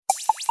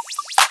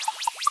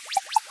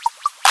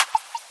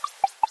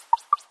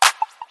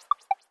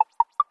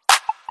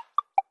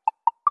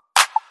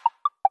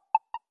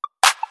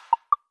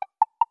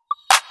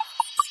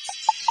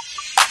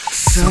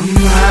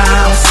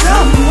Somehow,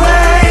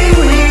 someway,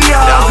 we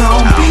all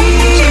gon'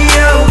 be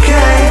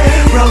okay.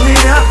 Roll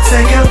it up,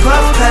 take a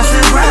puff, pass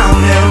it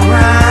round and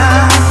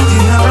round. You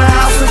know the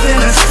house is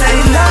gonna stay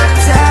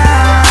locked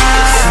down.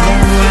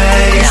 Some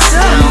way,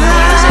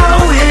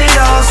 somehow, it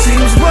all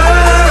seems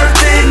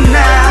worth it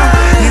now.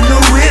 In the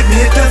whip,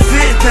 hit the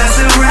fit, pass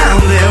it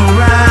round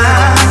and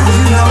round.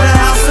 You know the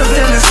house is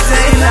gonna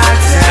stay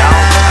locked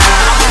down.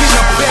 Been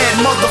a bad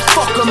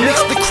motherfucker,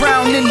 mix the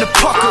crown in the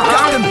pucker.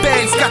 Got them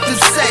bags, got them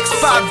sacks,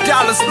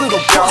 $5,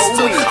 little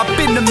buster. I've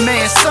been the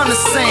man, son of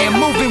Sam,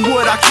 moving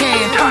what I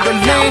can through the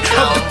land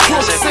of the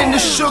crooks and the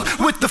shook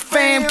with the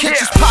fam.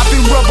 Catch us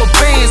popping rubber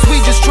bands, we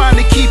just trying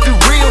to keep it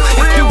real.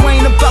 If you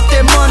ain't about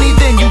that money,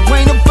 then you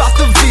ain't about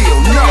the bill.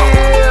 No,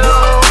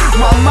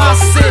 my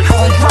mindset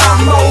on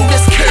grind mode,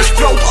 that's cash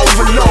flow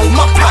overload.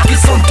 My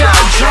pockets on Dow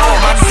Jones,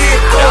 my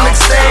dick on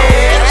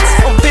extend.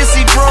 I'm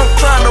busy drunk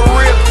trying to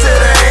rip to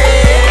the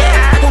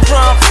head. I'm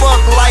trying to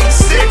fuck like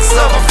 6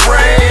 of a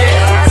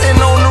friend. And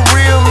on the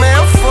real,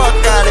 man, fuck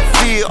how it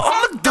feel.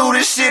 I'ma do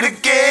this shit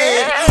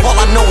again. All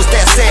I know is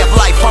that sad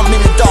life. I'm in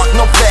the dark,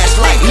 no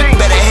flashlight. You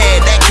better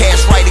have that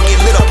cash right to get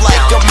lit up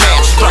like a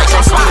match strikes.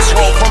 I'm still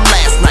roll from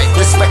last night.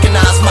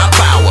 Recognize my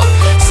power.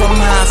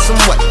 Somehow,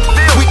 someway,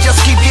 we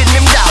just keep getting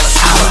them dollars.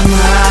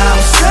 Somehow,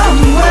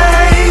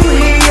 someway,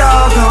 we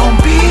all gon'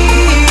 be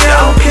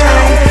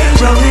okay.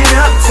 Roll it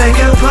up, take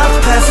a puff,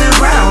 pass it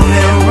round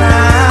and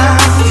round.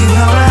 You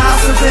know the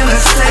house is gonna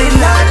stay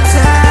locked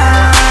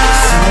down.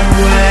 Some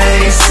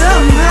way,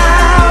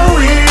 somehow,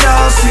 it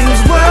all seems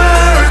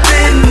worth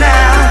it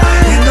now.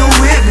 In the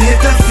whip, hit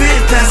the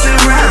fit, pass it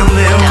round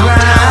and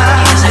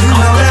round. You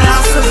know the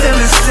house is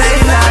gonna stay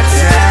locked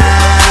down.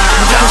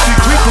 Cause we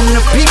creeping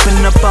up,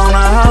 peeping up on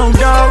a whole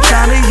dog.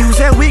 Trying to use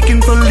that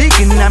weekend for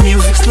leaking that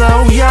music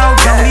slow, yo.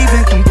 Don't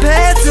even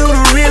compare to the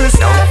realest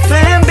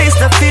fan base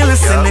that feel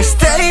us, and they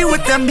stay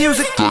with that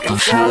music.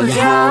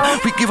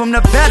 We give them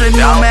the better,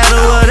 no matter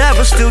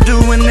whatever. Still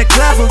doing it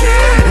clever.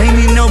 Ain't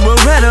need no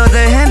Beretta,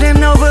 they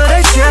handing over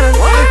they cheddar.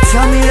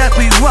 Tell me that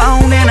we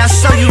won't, and I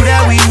show you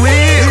that we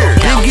will.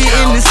 Been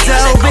getting this so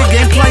big,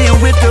 ain't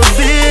playing with the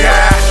bill.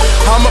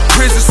 I'm a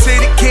prison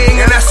city king,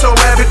 and that's so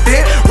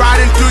evident.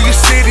 Riding through your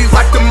city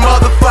like the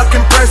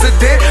motherfucking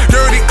president.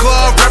 Dirty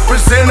club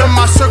representing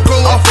my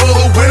circle all full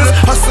of winners.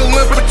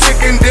 Hustling for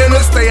chicken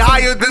dinner, stay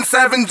higher than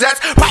 7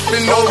 jets.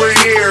 Popping over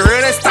here,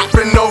 and they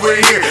stopping over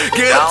here.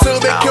 Get up till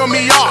they kill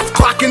me off,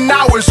 clocking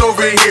hours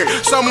over here.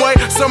 Some way,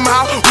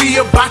 somehow, we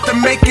about to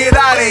make it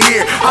out of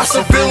here. Our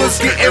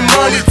civilians getting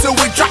money till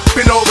we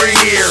dropping over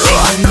here.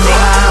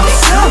 Somehow,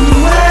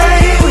 someway,